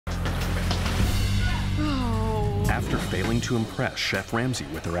After failing to impress Chef Ramsay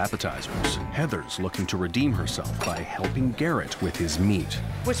with her appetizers, Heather's looking to redeem herself by helping Garrett with his meat.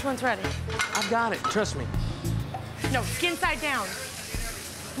 Which one's ready? I've got it, trust me. No, skin side down.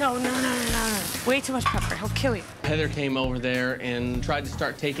 No. Way too much pepper, he'll kill you. Heather came over there and tried to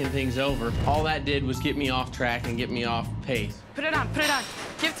start taking things over. All that did was get me off track and get me off pace. Put it on.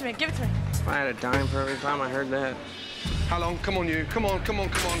 Give it to me. If I had a dime for every time I heard that. How long? Come on, you. Come on.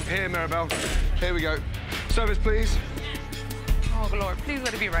 Here, Maribel. Here we go. Service, please. Oh, Lord, please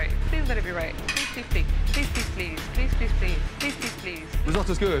let it be right. Please. Please.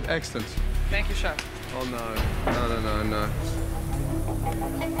 Risotto's good. Excellent. Thank you, Chef. Oh, no. No.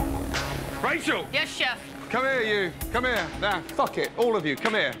 Rachel! Yes, Chef. Come here, you. Come here. Now, fuck it. All of you.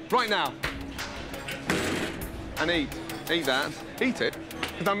 Come here. Right now. And eat. Eat that. Eat it.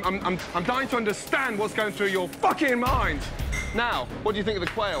 Because I'm dying to understand what's going through your fucking mind. Now, what do you think of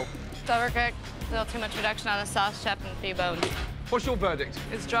the quail? It's overcooked. A little too much reduction on the sauce, Chef, and a few bones. What's your verdict?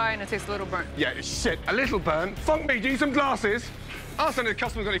 It's dry and it tastes a little burnt. Yeah, it's shit. A little burnt. Fuck me. Do you need some glasses? Ask any of the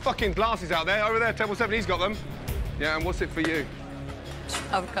customers got any fucking glasses out there. Over there, table 7, he's got them. Yeah, and what's it for you?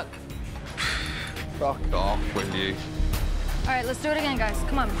 Overcooked. Fuck off, will you? All right, let's do it again, guys.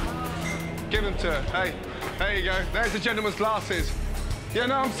 Come on. Give them to her. Hey, there you go. There's the gentleman's glasses. Yeah,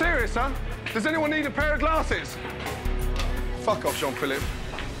 no, I'm serious, huh? Does anyone need a pair of glasses? Fuck off, Jean-Philippe.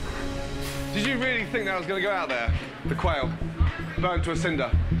 Did you really think that I was going to go out there? The quail, burnt to a cinder.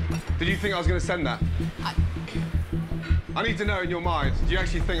 Did you think I was going to send that? I need to know in your mind, do you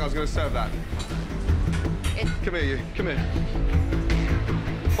actually think I was going to serve that? Come here, you. Come here.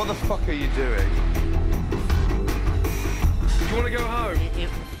 What the fuck are you doing? Do you want to go home?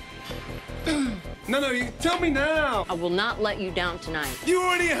 No, you tell me now. I will not let you down tonight. You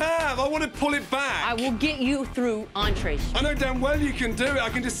already have. I want to pull it back. I will get you through entrees. I know damn well you can do it. I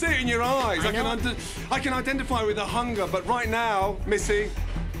can just see it in your eyes. I can identify with the hunger, but right now, Missy,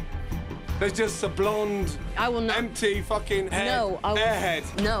 there's just a blonde, I will not. empty fucking head. No, I will.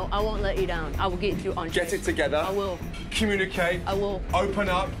 Airhead. No, I won't let you down. I will get you through entrees. Get it together. I will. Communicate. I will. Open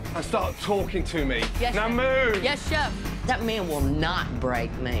up and start talking to me. Yes, now Chef. move. Yes, Chef. That man will not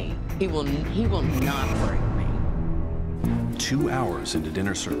break me. He will not break me. 2 hours into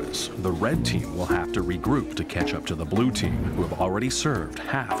dinner service, the red team will have to regroup to catch up to the blue team, who have already served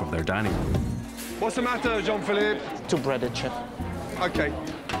half of their dining room. What's the matter, Jean-Philippe? Too breaded, Chef. Okay.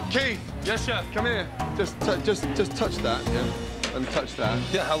 Keith. Yes, Chef. Come here. Just touch that, yeah? And touch that.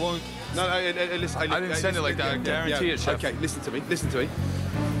 Yeah, how long? No, listen. I didn't send it like that. I guarantee it, Chef. Okay, listen to me.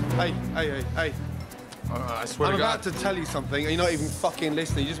 Hey. I swear I'm to God. about to tell you something, and you're not even fucking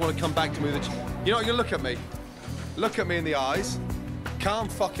listening. You just want to come back to me with a... You know what? You look at me. Look at me in the eyes. Calm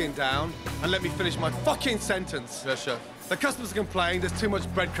fucking down, and let me finish my fucking sentence. Yes, Chef. The customers complain there's too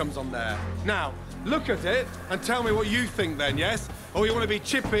much breadcrumbs on there. Now, look at it and tell me what you think then, yes? Or you want to be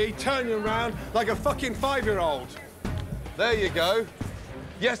chippy, turn you around like a fucking 5-year-old. There you go.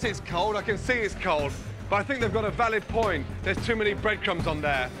 Yes, it's cold. I can see it's cold. But I think they've got a valid point. There's too many breadcrumbs on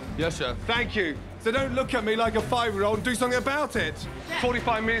there. Yes, Chef. Thank you. So don't look at me like a 5-year-old and do something about it.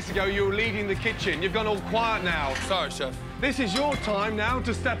 45 minutes ago, you were leading the kitchen. You've gone all quiet now. Sorry, Chef. This is your time now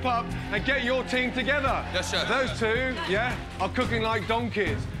to step up and get your team together. Yes, Chef. Those two, yeah, are cooking like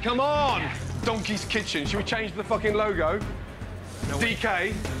donkeys. Come on! Donkey's Kitchen. Should we change the fucking logo? No,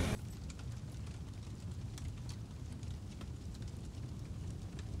 DK.